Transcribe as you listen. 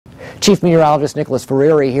Chief Meteorologist Nicholas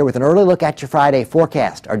Ferrieri here with an early look at your Friday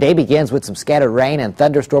forecast. Our day begins with some scattered rain and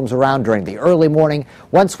thunderstorms around during the early morning.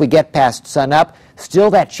 Once we get past sunup, still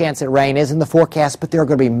that chance at rain is in the forecast, but there are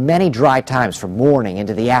going to be many dry times from morning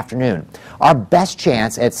into the afternoon. Our best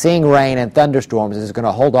chance at seeing rain and thunderstorms is going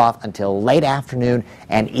to hold off until late afternoon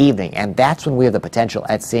and evening, and that's when we have the potential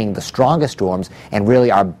at seeing the strongest storms and really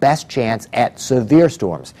our best chance at severe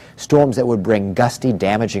storms, storms that would bring gusty,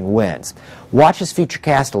 damaging winds. Watch this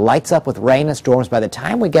futurecast lights up with rain and storms by the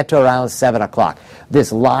time we get to around 7 o'clock.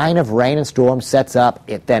 This line of rain and storms sets up,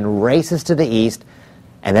 it then races to the east,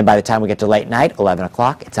 and then by the time we get to late night, 11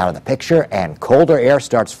 o'clock, it's out of the picture and colder air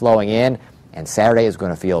starts flowing in, and Saturday is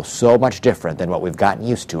going to feel so much different than what we've gotten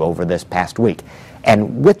used to over this past week.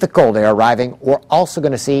 And with the cold air arriving, we're also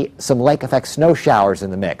going to see some lake effect snow showers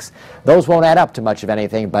in the mix. Those won't add up to much of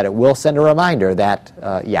anything, but it will send a reminder that,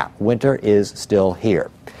 winter is still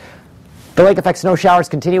here. The lake effect snow showers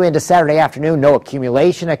continue into Saturday afternoon. No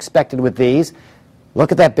accumulation expected with these.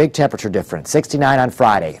 Look at that big temperature difference. 69 on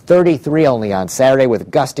Friday, 33 only on Saturday with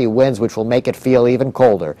gusty winds, which will make it feel even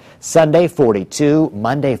colder. Sunday, 42,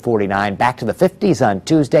 Monday, 49, back to the 50s on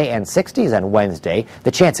Tuesday and 60s on Wednesday.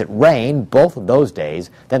 The chance at rain both of those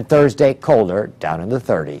days. Then Thursday, colder, down in the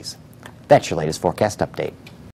 30s. That's your latest forecast update.